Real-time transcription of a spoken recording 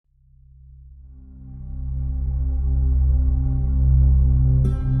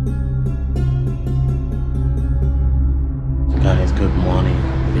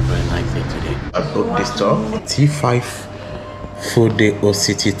I booked this tour, T5 full day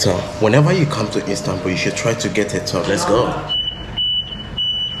OCT tour. Whenever you come to Istanbul, you should try to get a tour. Let's go.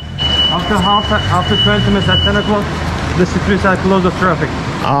 After 20 minutes at 10 o'clock, the streets are closed of traffic.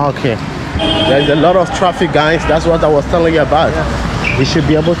 Ah, okay. There's a lot of traffic, guys. That's what I was telling you about. Yeah. You should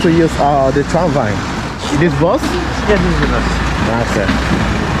be able to use the tramway. This bus? Yeah, this is the bus. Okay.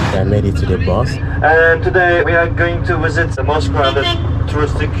 I made it to the bus. And today we are going to visit the most crowded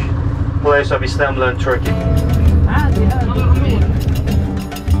touristic place of Istanbul and Turkey.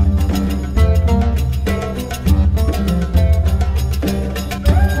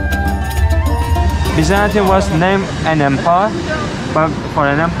 Byzantium was named an empire, but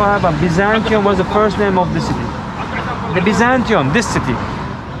Byzantium was the first name of the city. The Byzantium, this city,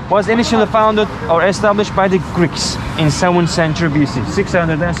 was initially founded or established by the Greeks in 7th century BC,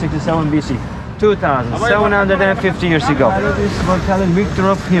 667 BC, 2,750 years ago. We're telling Victor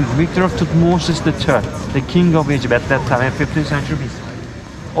of him. Victor of Tutmosis III, the king of Egypt at that time in 15th century BC.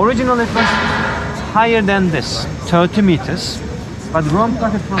 Originally it was higher than this, 30 meters, but Rome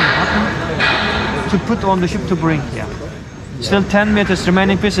cut it from the bottom to put on the ship to bring here. Still 10 meters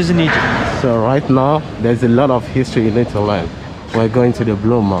remaining pieces in Egypt. So right now, there's a lot of history you need to learn. We're going to the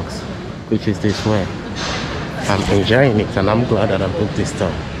Blue Mosque, which is this way. I'm enjoying it and I'm glad that I booked this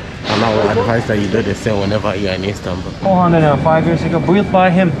tour. And I will advise that you do the same whenever you're in Istanbul. 405 years ago, built by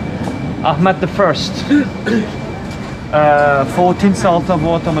him, Ahmed I. 14th Sultan of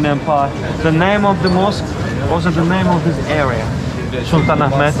Ottoman Empire. The name of the mosque was the name of this area. Sultan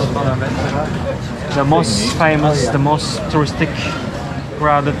Ahmed. The most famous, the most touristic,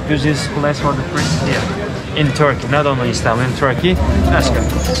 crowded, busiest place for the tourists here in Turkey, not only Istanbul, in Turkey. Let's go.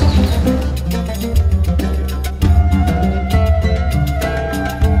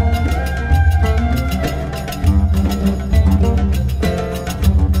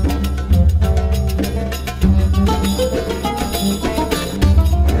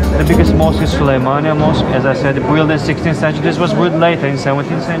 The biggest mosque is Süleymaniye Mosque. As I said, built in 16th century. This was built later in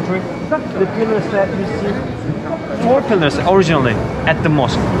 17th century. The pillars that you see, 4 pillars originally at the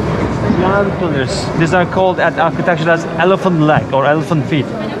mosque. Long pillars. These are called at architecture as elephant leg or elephant feet.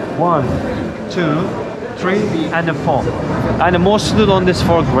 1, 2, 3, and 4. And the mosque stood on these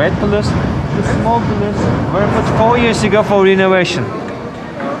 4 great pillars. The small pillars were put 4 years ago for renovation.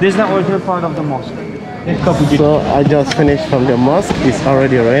 This is the original part of the mosque. So I just finished from the mosque. It's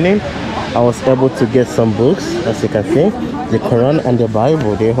already raining. I was able to get some books, as you can see. The Quran and the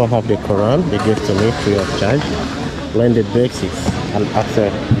Bible. They all have the Quran. They gave to me free of charge. Learn the basics. And after,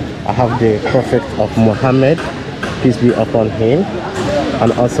 I have the Prophet of Muhammad, peace be upon him.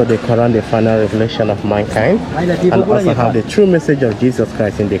 And also the Quran, the final revelation of mankind. And also have the true message of Jesus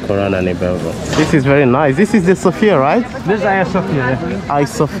Christ in the Quran and the Bible. This is very nice. This is the Sophia, right? This is Hagia Sophia. Hagia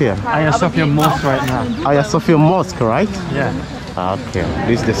Sophia. Hagia Sophia Mosque right now. Hagia Sophia Mosque, right? Yeah. Okay,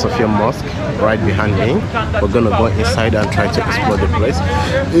 this is the Sophia Mosque right behind me. We're gonna go inside and try to explore the place.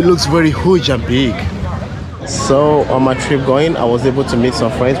 It looks very huge and big. So on my trip going, I was able to meet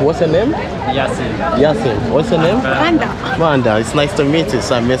some friends. What's your name? Yasin. Yasin. What's your name? Wanda. Wanda. It's nice to meet you.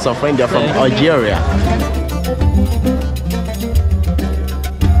 So I met some friends. They're from Algeria.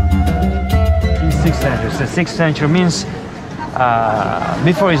 In 6th century. So 6th century means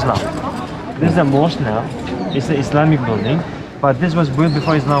before Islam. This is a mosque now. It's an Islamic building. But this was built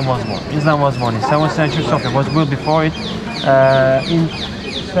before Islam was born. Islam was born in 7th century. Sophia was built before it in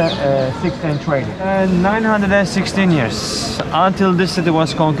 6th century. 916 years until this city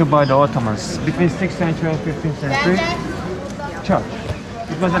was conquered by the Ottomans. Between 6th century and 15th century, church.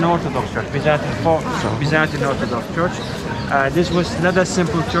 It was an Orthodox church, Byzantine Orthodox church. This was not a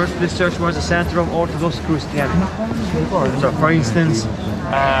simple church. This church was the center of Orthodox Christianity. So, for instance,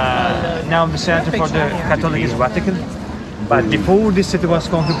 now the center for the Catholic is Vatican. But before this city was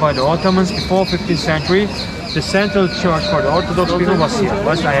conquered by the Ottomans, before 15th century, the central church for the Orthodox people was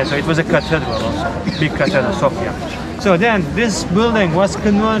here. So it was a cathedral also, big cathedral, Sophia. So then this building was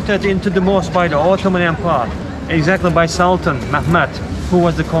converted into the mosque by the Ottoman Empire, exactly by Sultan Mehmed, who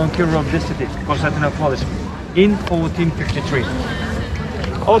was the conqueror of this city, Constantinople, in 1453.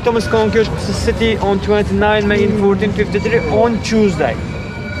 Ottomans conquered the city on 29 May in 1453 on Tuesday.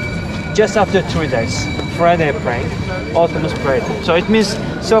 Just after 3 days, Friday praying, Ottomans prayed. So it means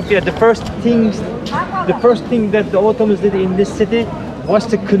Sophia, the first thing that the Ottomans did in this city was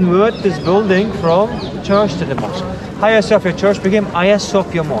to convert this building from church to the mosque. Hagia Sophia Church became Hagia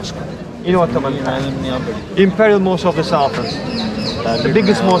Sophia Mosque in Ottoman time. Imperial Mosque of the Sultans, the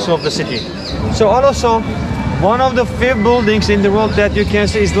biggest mosque of the city. So also one of the few buildings in the world that you can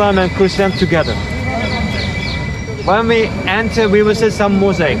see Islam and Christian together. when we enter, we will see some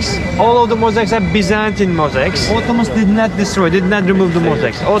mosaics. All of the mosaics are Byzantine mosaics. Ottomans did not destroy, did not remove the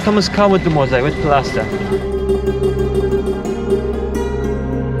mosaics. Ottomans covered the mosaic with plaster.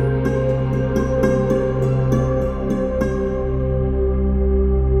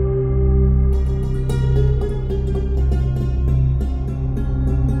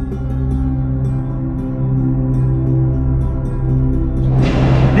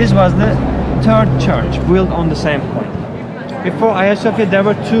 This was the third church built on the same point. Before Hagia Sophia, there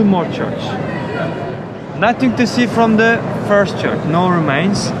were two more churches. Nothing to see from the first church, no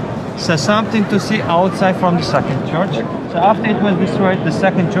remains. So something to see outside from the second church. So after it was destroyed, the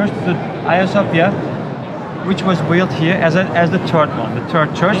second church, the Hagia Sophia, which was built here as the third one, the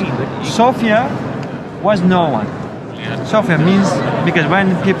third church. Sophia was no one. Sophia means, because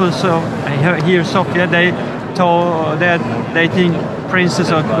when people hear Sophia, they think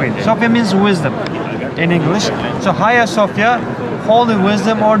princess or queen. Sophia means wisdom in English. So Hagia Sophia, holy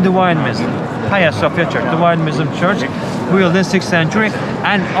wisdom or divine wisdom. Hagia Sophia Church, divine wisdom church, built in 6th century,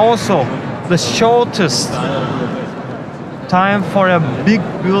 and also the shortest time for a big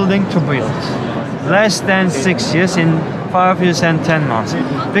building to build. Less than 6 years, in 5 years and 10 months.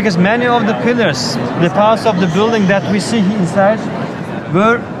 Because many of the pillars, the parts of the building that we see inside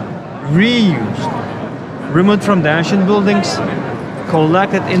were reused, removed from the ancient buildings,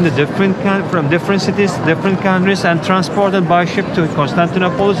 collected in the from different cities, different countries, and transported by ship to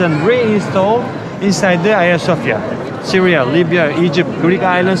Constantinople and reinstalled inside the Hagia Sophia. Syria, Libya, Egypt, Greek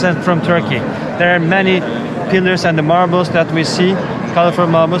islands, and from Turkey. There are many pillars and the marbles that we see, colorful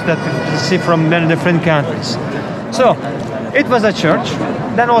marbles that we see from many different countries. So, it was a church,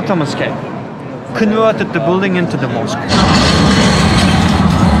 then Ottomans came, converted the building into the mosque.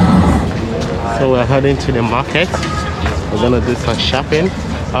 So we're heading to the market. We're gonna do some shopping.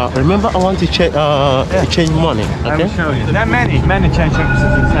 Remember, I want to check to change money. Okay. I will show you. There are many change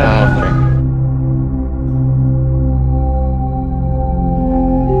services inside. Okay.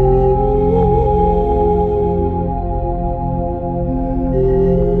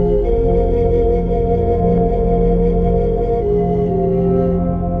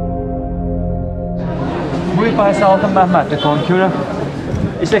 Sultan Mehmet, the conqueror.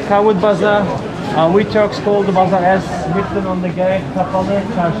 It's a covered bazaar. We Turks call the bazaar as written on the gate, Kapalı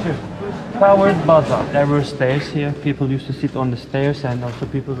Çarşı. Covered bazaar. There were stairs here. People used to sit on the stairs, and also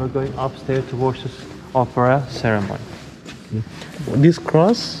people were going upstairs to watch this opera ceremony. This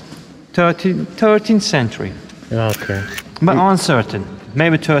cross? 13th century. Okay. But uncertain.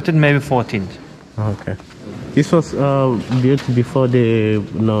 Maybe 13th, maybe 14th. Okay. This was built before the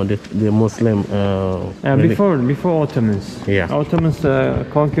Muslim. Before Ottomans. Yeah. Ottomans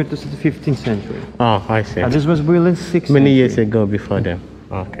conquered this in the 15th century. Oh, I see. This was built in 6th century. Many years ago before them.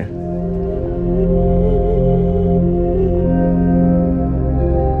 Okay.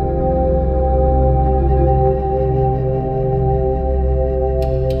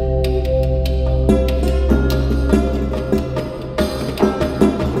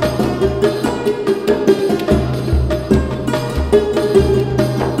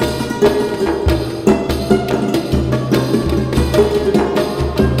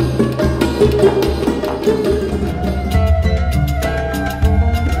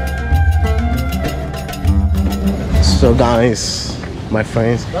 So guys, my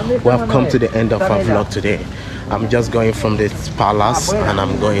friends, we have come to the end of our vlog today. I'm just going from this palace and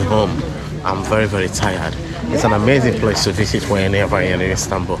I'm going home. I'm very tired. It's an amazing place to visit whenever you're in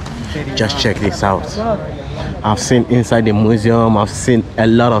Istanbul. Just check this out. I've seen inside the museum, I've seen a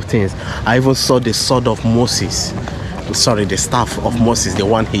lot of things. I even saw the sword of Moses. Sorry, the staff of Moses, the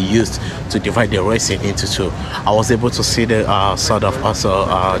one he used to divide the Red Sea into two. I was able to see the sword of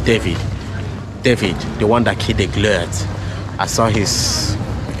also David, the one that killed the Goliath. I saw his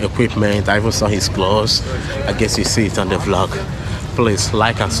equipment, I even saw his clothes. I guess you see it on the vlog. Please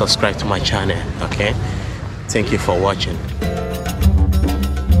like and subscribe to my channel, okay? Thank you for watching.